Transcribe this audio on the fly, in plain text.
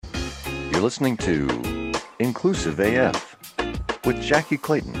listening to Inclusive AF with Jackye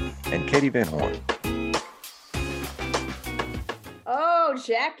Clayton and Katee Van Horn. Oh,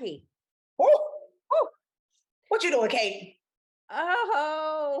 Jackye. Oh, what you doing, Kate?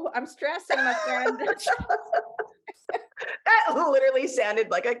 Oh, I'm stressing, my friend. That literally sounded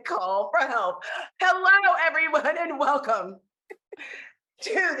like a call for help. Hello, everyone, and welcome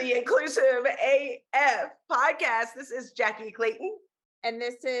to the Inclusive AF podcast. This is Jackye Clayton. And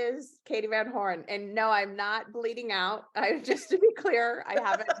this is Katee Van Horn. And no, I'm not bleeding out. Just to be clear, I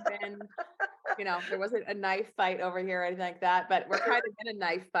haven't been, there wasn't a knife fight over here or anything like that, but we're kind of in a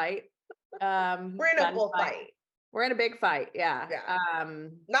knife fight. We're in a bullfight. We're in a big fight. Yeah.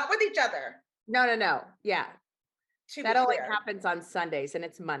 Not with each other. No. Yeah. That only happens on Sundays and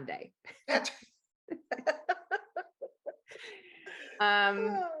it's Monday.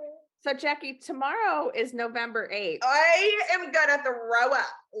 So Jackye, tomorrow is November 8th. I am gonna throw up.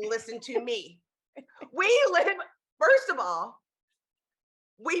 Listen to me. First of all,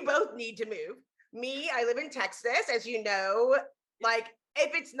 we both need to move. I live in Texas, as you know. Like,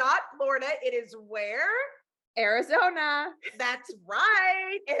 if it's not Florida, it is where? Arizona. That's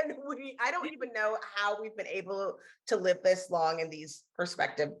right. And I don't even know how we've been able to live this long in these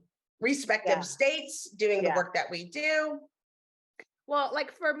respective states doing the work that we do. Well,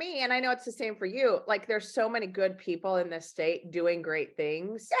 like for me, and I know it's the same for you, like there's so many good people in this state doing great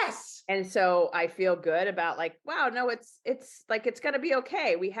things. Yes. And so I feel good about like, wow, no, it's like, it's going to be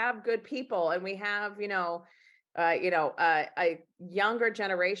okay. We have good people and we have, a younger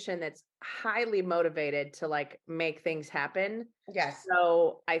generation that's highly motivated to like make things happen. Yes.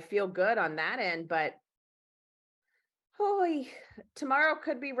 So I feel good on that end, but tomorrow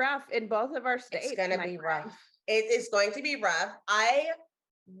could be rough in both of our states. It's going to be rough. It is going to be rough. I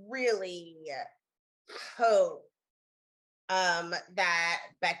really hope that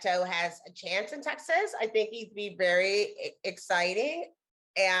Beto has a chance in Texas. I think he'd be very exciting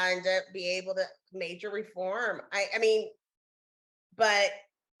and be able to major reform. I mean,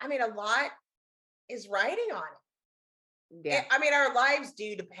 a lot is riding on it. Yeah. Our lives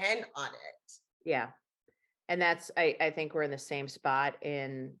do depend on it. Yeah. And that's, I think we're in the same spot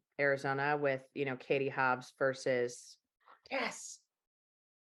in Arizona with, Katie Hobbs versus. Yes.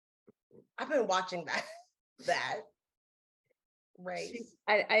 I've been watching that race.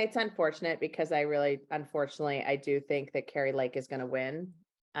 It's unfortunate because I do think that Kari Lake is going to win,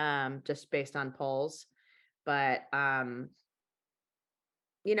 just based on polls. But, so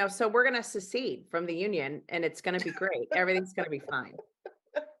we're going to secede from the union and it's going to be great. Everything's going to be fine.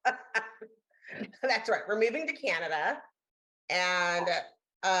 That's right. We're moving to Canada. And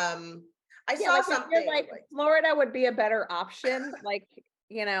I saw something like Florida would be a better option. Like,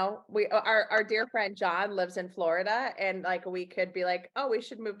 our dear friend John lives in Florida and like, we could be like, oh, we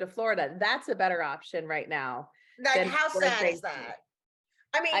should move to Florida. That's a better option right now. Like, how sad is that?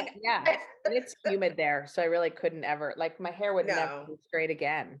 And it's humid there. So I really couldn't ever, like my hair would never be straight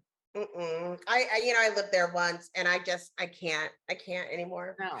again. I lived there once and I can't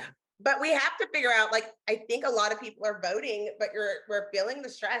anymore. No. But we have to figure out, like, I think a lot of people are voting, but we're feeling the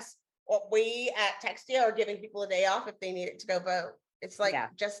stress. Well, we at Textia are giving people a day off if they need it to go vote. It's like,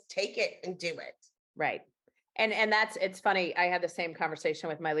 just take it and do it. Right. And it's funny. I had the same conversation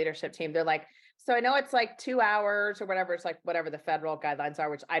with my leadership team. They're like, so I know it's like 2 hours or whatever. It's like whatever the federal guidelines are,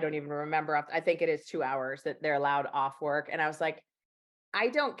 which I don't even remember. I think it is 2 hours that they're allowed off work. And I was like, I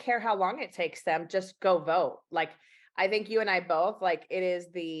don't care how long it takes them, just go vote. Like, I think you and I both, like, it is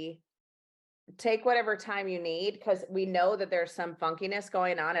take whatever time you need, because we know that there's some funkiness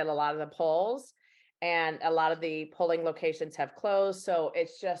going on at a lot of the polls and a lot of the polling locations have closed. So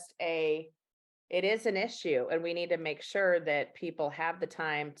it's just it is an issue and we need to make sure that people have the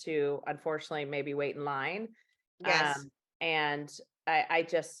time to, unfortunately, maybe wait in line. Yes. And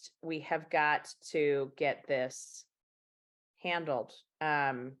we have got to get this handled.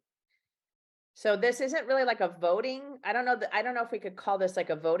 So this isn't really like a voting. I don't know if we could call this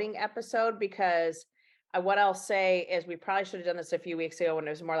like a voting episode, because what I'll say is we probably should have done this a few weeks ago when it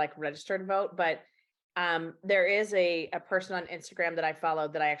was more like registered vote. But there is a person on Instagram that I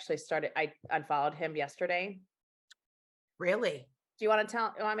followed that I unfollowed him yesterday. Really? Do you want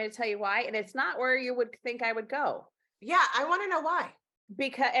me to tell you why? And it's not where you would think I would go. Yeah, I want to know why.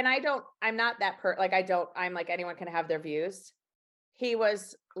 Because, and I'm not that I'm like, anyone can have their views. He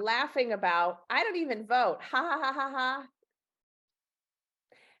was laughing about, I don't even vote. Ha ha ha ha ha.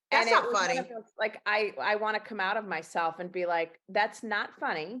 That's not funny. Like, I want to come out of myself and be like, that's not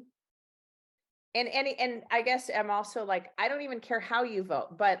funny. And I guess I'm also like, I don't even care how you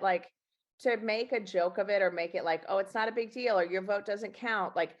vote, but like to make a joke of it or make it like, oh, it's not a big deal or your vote doesn't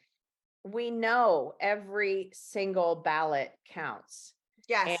count. Like, we know every single ballot counts.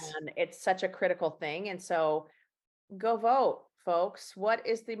 Yes. And it's such a critical thing. And so go vote, folks. What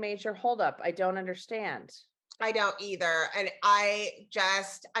is the major holdup? I don't understand. I don't either. And I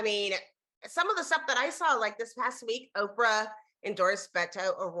mean, some of the stuff that I saw like this past week, Oprah endorsed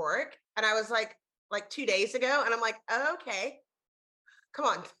Beto O'Rourke. And I was like 2 days ago. And I'm like, oh, okay, come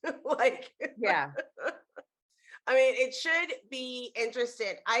on. Like, Yeah. I mean, it should be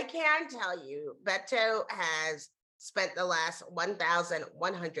interesting. I can tell you, Beto has spent the last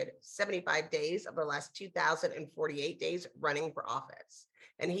 1,175 days of the last 2,048 days running for office.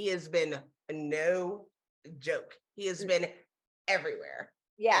 And he has been no joke. He has been everywhere.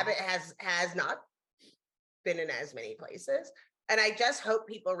 Yeah. Abbott has not been in as many places. And I just hope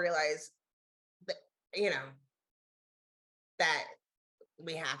people realize that, that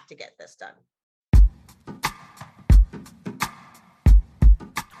we have to get this done.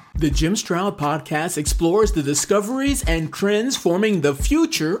 The Jim Stroud podcast explores the discoveries and trends forming the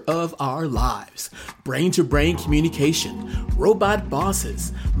future of our lives. Brain-to-brain communication, robot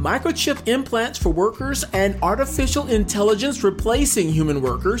bosses, microchip implants for workers, and artificial intelligence replacing human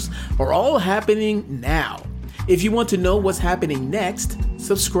workers are all happening now. If you want to know what's happening next,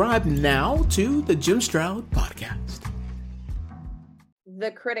 subscribe now to the Jim Stroud podcast. The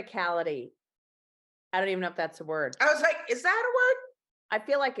criticality. I don't even know if that's a word. I was like, is that a word? I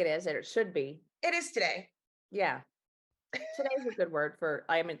feel like it is, and it should be. It is today. Yeah. Today's a good word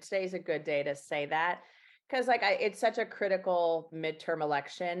today's a good day to say that, because it's such a critical midterm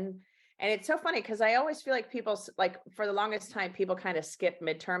election. And it's so funny because I always feel like people, like, for the longest time, people kind of skip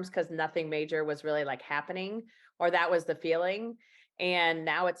midterms because nothing major was really like happening, or that was the feeling. And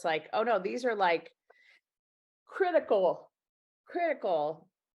now it's like, oh no, these are like critical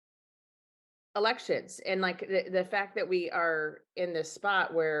elections. And like the fact that we are in this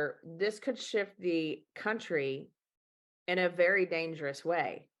spot where this could shift the country in a very dangerous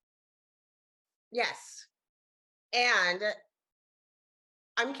way. Yes. And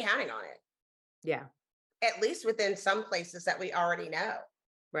I'm counting on it. Yeah. At least within some places that we already know.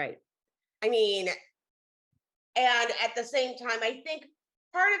 Right. I mean, and at the same time, I think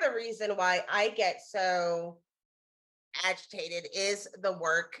part of the reason why I get so agitated is the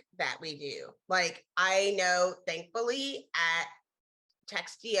work that we do. Like, I know, thankfully, at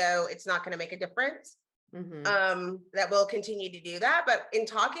Textio, it's not going to make a difference. Mm-hmm. That we'll continue to do that. But in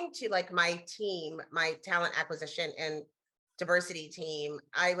talking to like my team, my talent acquisition and diversity team,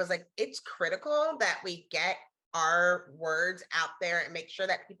 I was like, it's critical that we get our words out there and make sure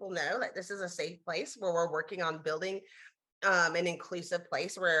that people know that this is a safe place where we're working on building an inclusive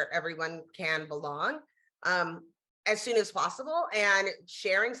place where everyone can belong. As soon as possible, and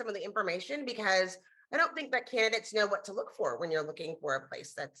sharing some of the information, because I don't think that candidates know what to look for when you're looking for a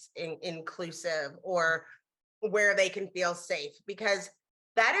place that's inclusive or where they can feel safe, because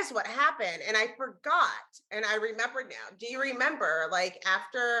that is what happened. And I forgot, and I remember now. Do you remember, like,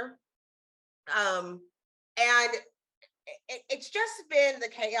 after, and it's just been the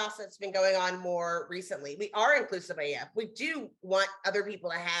chaos that's been going on more recently. We are inclusive AF. We do want other people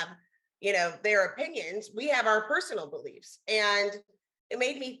to have their opinions. We have our personal beliefs. And it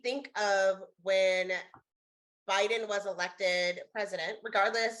made me think of when Biden was elected president,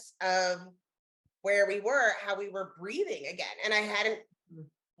 regardless of where we were, how we were breathing again. And I hadn't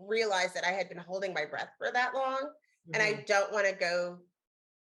realized that I had been holding my breath for that long. Mm-hmm. And I don't want to go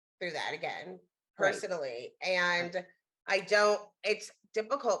through that again personally. Right. And it's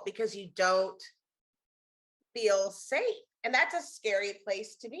difficult because you don't feel safe. And that's a scary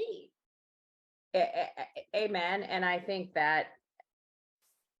place to be. Amen. And I think that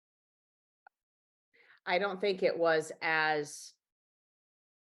I don't think it was as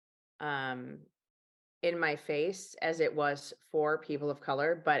in my face as it was for people of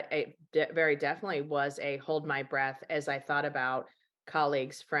color, but it very definitely was a hold my breath as I thought about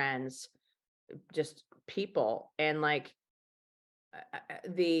colleagues, friends, just people, and like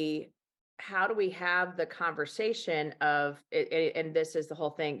how do we have the conversation of it, and this is the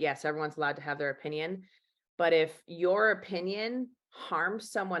whole thing. Yes, everyone's allowed to have their opinion, but if your opinion harms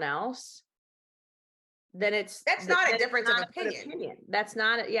someone else, then that's not a difference of opinion. That's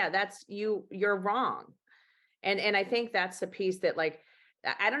not, that's you're wrong. And I think that's the piece that, like,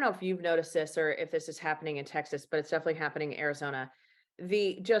 I don't know if you've noticed this or if this is happening in Texas, but it's definitely happening in Arizona.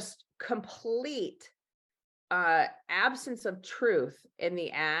 The just complete absence of truth in the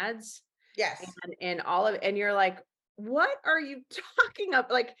ads. Yes. And all of, and you're like, what are you talking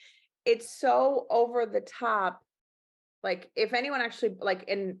about? Like, it's so over the top. Like, if anyone actually, like,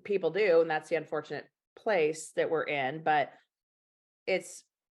 and people do, and that's the unfortunate place that we're in, but it's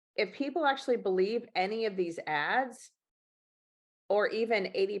if people actually believe any of these ads, or even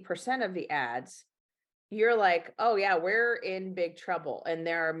 80% of the ads, you're like, oh yeah, we're in big trouble and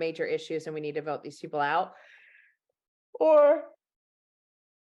there are major issues and we need to vote these people out. Or,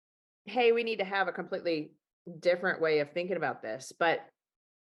 hey, we need to have a completely different way of thinking about this. But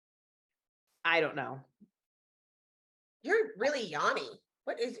I don't know. You're really Yanni.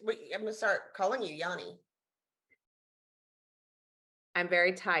 I'm gonna start calling you Yanni. I'm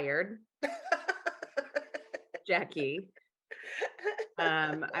very tired, Jackye.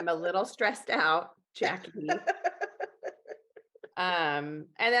 I'm a little stressed out, Jackye. And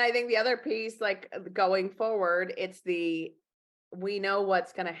then I think the other piece, like going forward, we know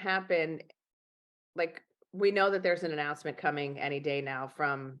what's going to happen. Like, we know that there's an announcement coming any day now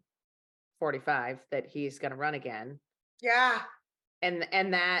from 45 that he's going to run again. Yeah.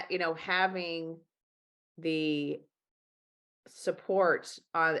 And that, having the support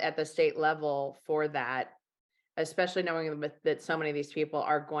at the state level for that, especially knowing that so many of these people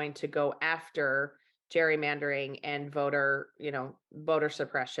are going to go after gerrymandering and voter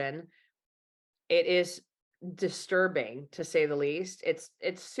suppression. It is disturbing, to say the least. It's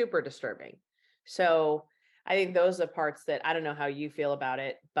super disturbing. So I think those are the parts that I don't know how you feel about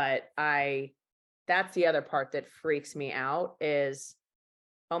it, but that's the other part that freaks me out is,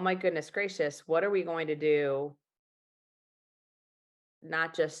 oh my goodness gracious, what are we going to do?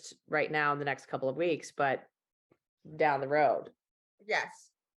 Not just right now in the next couple of weeks, but down the road. Yes.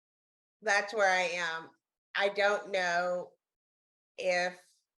 That's where I am. I don't know if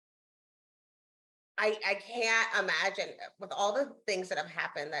I can't imagine, with all the things that have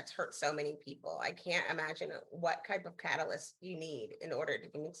happened that's hurt so many people, I can't imagine what type of catalyst you need in order to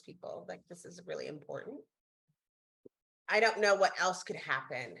convince people like this is really important. I don't know what else could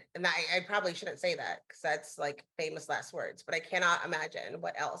happen. And I probably shouldn't say that because that's like famous last words, but I cannot imagine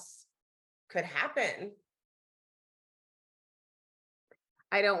what else could happen.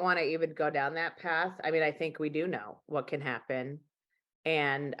 I don't want to even go down that path. I mean, I think we do know what can happen.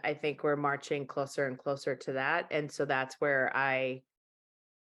 And I think we're marching closer and closer to that. And so that's where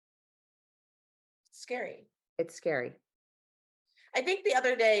Scary. It's scary. I think the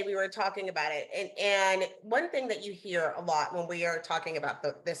other day we were talking about it, and one thing that you hear a lot when we are talking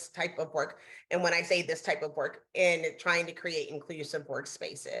about this type of work, and when I say this type of work in trying to create inclusive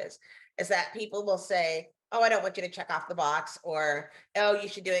workspaces, is that people will say, oh, I don't want you to check off the box, or, oh, you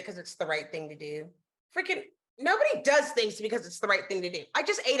should do it because it's the right thing to do. Freaking nobody does things because it's the right thing to do. I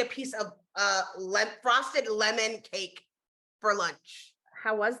just ate a piece of frosted lemon cake for lunch.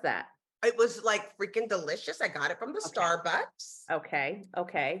 How was that? It was like freaking delicious. I got it from the Starbucks. Okay,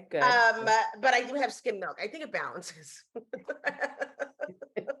 good. But I do have skim milk. I think it balances.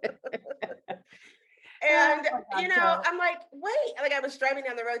 And I'm like, wait, like I was driving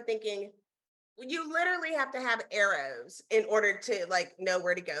down the road thinking, you literally have to have arrows in order to like know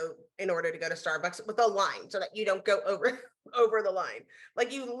where to go in order to go to Starbucks with a line so that you don't go over the line.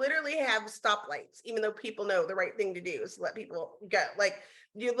 Like you literally have stoplights, even though people know the right thing to do is let people go. Like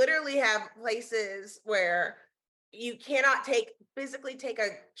you literally have places where you cannot physically take a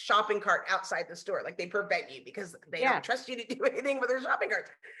shopping cart outside the store. Like they prevent you because they don't trust you to do anything with their shopping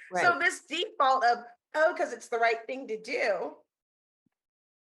carts. Right. So this default of, oh, because it's the right thing to do.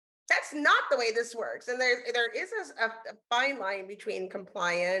 That's not the way this works. And there is a fine line between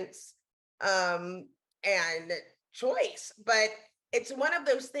compliance and choice. But it's one of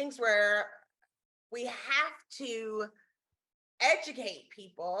those things where we have to educate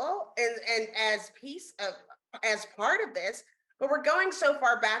people and as part of this, but we're going so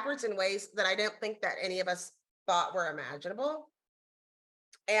far backwards in ways that I don't think that any of us thought were imaginable.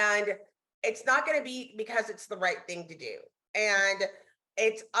 And it's not going to be because it's the right thing to do. And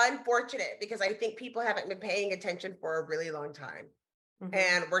it's unfortunate because I think people haven't been paying attention for a really long time. Mm-hmm.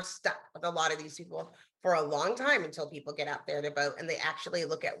 And we're stuck with a lot of these people for a long time until people get out there to vote and they actually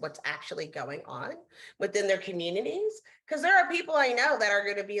look at what's actually going on within their communities. Because there are people I know that are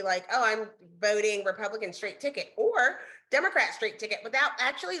going to be like, oh, I'm voting Republican straight ticket or Democrat straight ticket without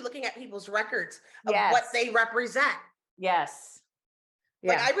actually looking at people's records of what they represent. Yes.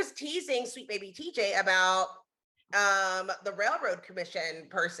 Like I was teasing Sweet Baby TJ about the Railroad Commission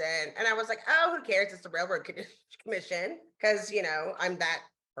person. And I was like, oh, who cares? It's the Railroad Commission. Cause I'm that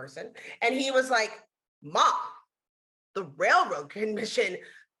person. And he was like, Mom, the Railroad Commission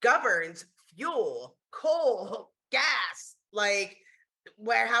governs fuel, coal, gas, like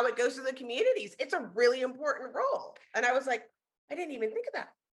how it goes to the communities. It's a really important role. And I was like, I didn't even think of that.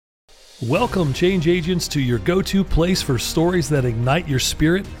 Welcome, change agents, to your go-to place for stories that ignite your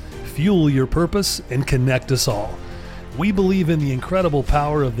spirit, fuel your purpose, and connect us all. We believe in the incredible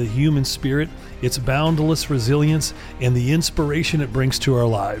power of the human spirit, its boundless resilience, and the inspiration it brings to our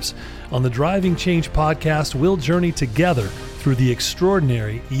lives. On the Driving Change podcast, we'll journey together through the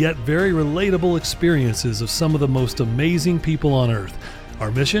extraordinary yet very relatable experiences of some of the most amazing people on earth.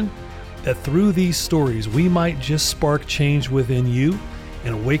 Our mission? That through these stories, we might just spark change within you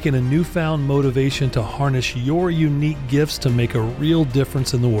and awaken a newfound motivation to harness your unique gifts to make a real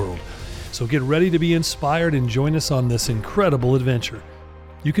difference in the world. So get ready to be inspired and join us on this incredible adventure.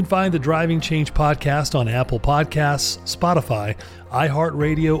 You can find the Driving Change podcast on Apple Podcasts, Spotify,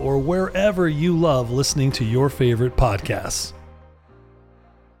 iHeartRadio, or wherever you love listening to your favorite podcasts.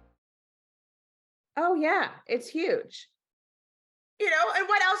 Oh yeah, it's huge. You know, and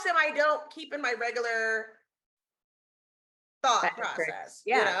what else am I don't keep in my regular thought That's great. process?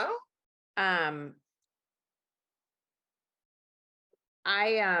 Yeah. You know?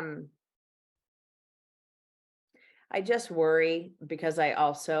 I just worry because there's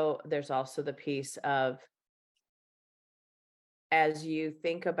also the piece of, as you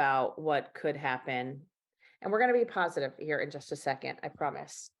think about what could happen, and we're going to be positive here in just a second, I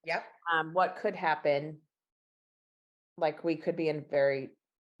promise. Yep. What could happen, like we could be in a very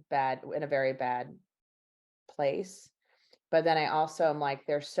bad place. But then I also am like,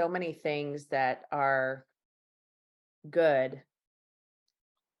 there's so many things that are good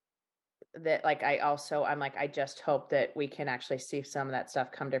that like I'm like, I just hope that we can actually see some of that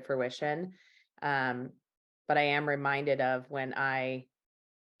stuff come to fruition. But I am reminded of when I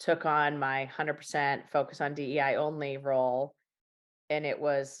took on my 100% focus on DEI only role, and it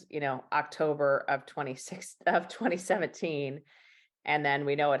was, October of 2017. And then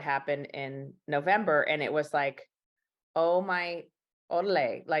we know what happened in November, and it was like, oh my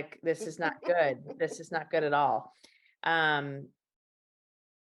ole, like this is not good. This is not good at all.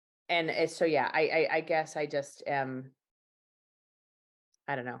 And so, yeah, I guess I just am,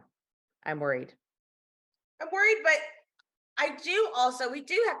 I don't know. I'm worried. I'm worried, but we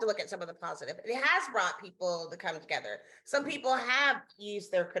do have to look at some of the positive. It has brought people to come together. Some people have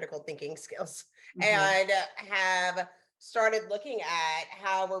used their critical thinking skills and have started looking at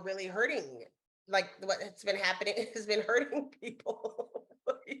how we're really hurting. Like what's been happening has been hurting people.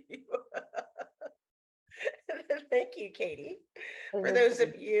 Thank you, Katee. For those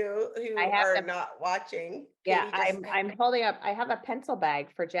of you who are not watching, yeah, Katee I'm holding up. I have a pencil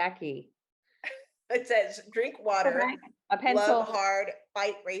bag for Jackye. It says, "Drink water, a pencil, love hard,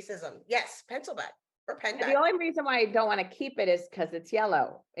 fight racism." Yes, pencil bag or pen bag. The only reason why I don't want to keep it is because it's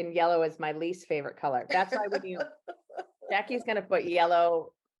yellow, and yellow is my least favorite color. That's why Jackie's going to put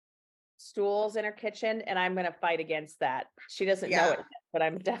yellow stools in her kitchen, and I'm going to fight against that. She doesn't know it yet, but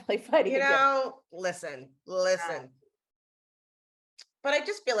I'm definitely fighting against it. Listen. But I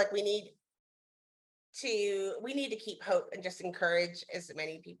just feel like we need to keep hope and just encourage as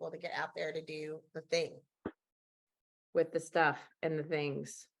many people to get out there to do the thing with the stuff and the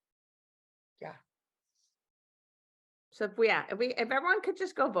things. Yeah. So if everyone could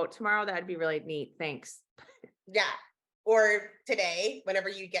just go vote tomorrow, that'd be really neat. Thanks. Yeah. Or today, whenever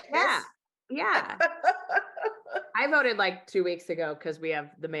you get this. Yeah. I voted like 2 weeks ago because we have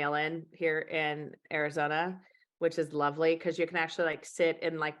the mail-in here in Arizona, which is lovely because you can actually like sit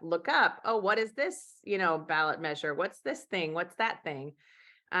and like look up, oh, what is this, ballot measure? What's this thing? What's that thing?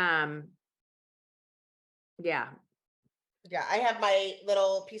 Yeah. Yeah, I have my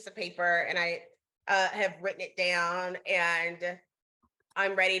little piece of paper and I have written it down, and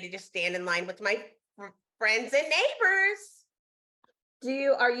I'm ready to just stand in line with my friends and neighbors.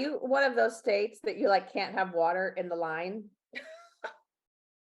 Are you one of those states that you like can't have water in the line?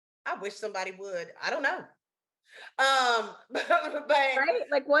 I wish somebody would. I don't know. But right?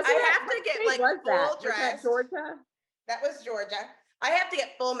 Like, I have to get like full dress. Was that Georgia? That was Georgia. I have to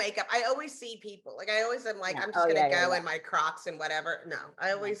get full makeup. I always see people. Like I always am like, I'm just gonna go in my Crocs and whatever. No,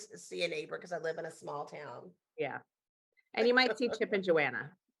 I always see a neighbor because I live in a small town. Yeah. And you might see Chip and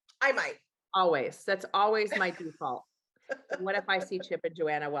Joanna. I might. Always. That's always my default. What if I see Chip and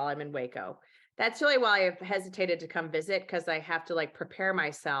Joanna while I'm in Waco? That's really why I've hesitated to come visit, because I have to like prepare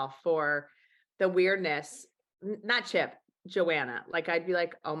myself for the weirdness. Not Chip, Joanna. Like I'd be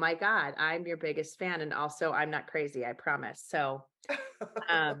like, oh my God, I'm your biggest fan. And also I'm not crazy, I promise. So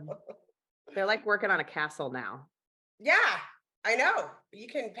they're like working on a castle now. Yeah, I know. You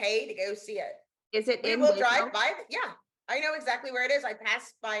can pay to go see it. Is it we will drive by it? Yeah, I know exactly where it is. I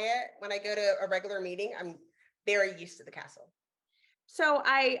pass by it when I go to a regular meeting. I'm very used to the castle. So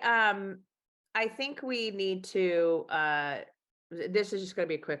I think we need to this is just going to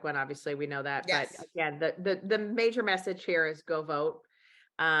be a quick one. Obviously, we know that. Yes. But again, the major message here is go vote.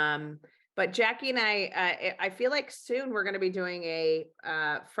 But Jackye and I feel like soon we're going to be doing a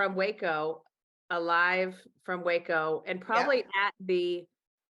from Waco, a live from Waco, and probably at the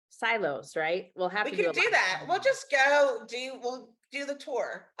silos, right? We'll have We to can do that. We'll just we'll do the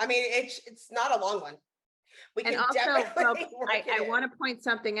tour. I mean, it's not a long one. We And can also, definitely folks, work I want to point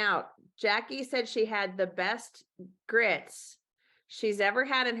something out. Jackye said she had the best grits she's ever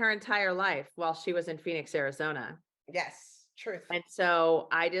had in her entire life while she was in Phoenix, Arizona. Yes, truth. And so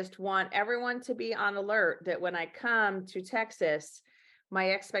I just want everyone to be on alert that when I come to Texas,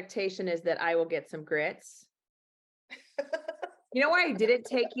 my expectation is that I will get some grits. You know why I didn't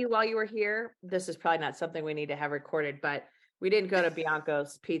take you while you were here? This is probably not something we need to have recorded, but we didn't go to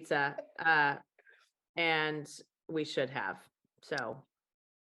Bianco's Pizza, and we should have. So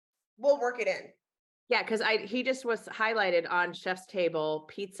we'll work it in. Yeah, because he just was highlighted on Chef's Table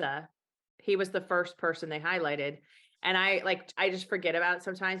Pizza. He was the first person they highlighted. And I just forget about it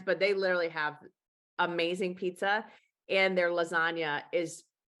sometimes, but they literally have amazing pizza and their lasagna is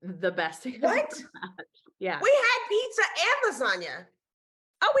the best thing. What? Yeah. We had pizza and lasagna.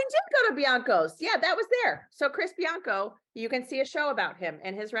 Oh, we did go to Bianco's. Yeah, that was there. So Chris Bianco, you can see a show about him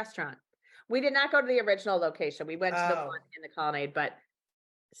and his restaurant. We did not go to the original location. We went to the one in the Colonnade, but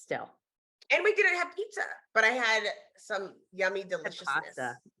still. And we didn't have pizza, but I had some yummy deliciousness.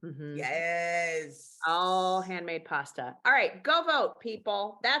 Pasta. Mm-hmm. Yes. All handmade pasta. All right, go vote,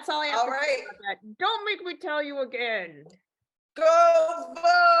 people. That's all I have to say about that. Don't make me tell you again. Go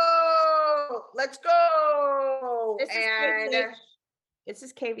vote. Let's go. This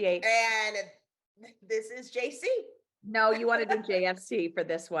is KVH. And this is JC. No, you want to do JFC for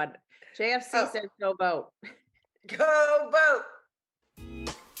this one. JFC says go vote. Go vote.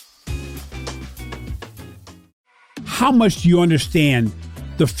 How much do you understand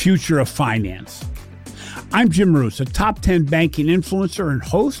the future of finance? I'm Jim Roos, a top 10 banking influencer and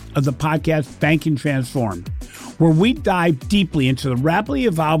host of the podcast Banking Transformed, where we dive deeply into the rapidly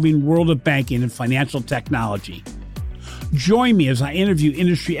evolving world of banking and financial technology. Join me as I interview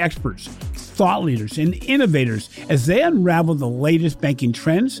industry experts, thought leaders, and innovators as they unravel the latest banking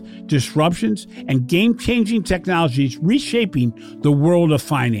trends, disruptions, and game-changing technologies reshaping the world of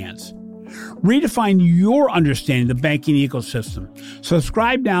finance. Redefine your understanding of the banking ecosystem.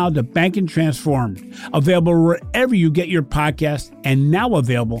 Subscribe now to Banking Transformed, available wherever you get your podcast and now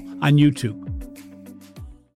available on YouTube.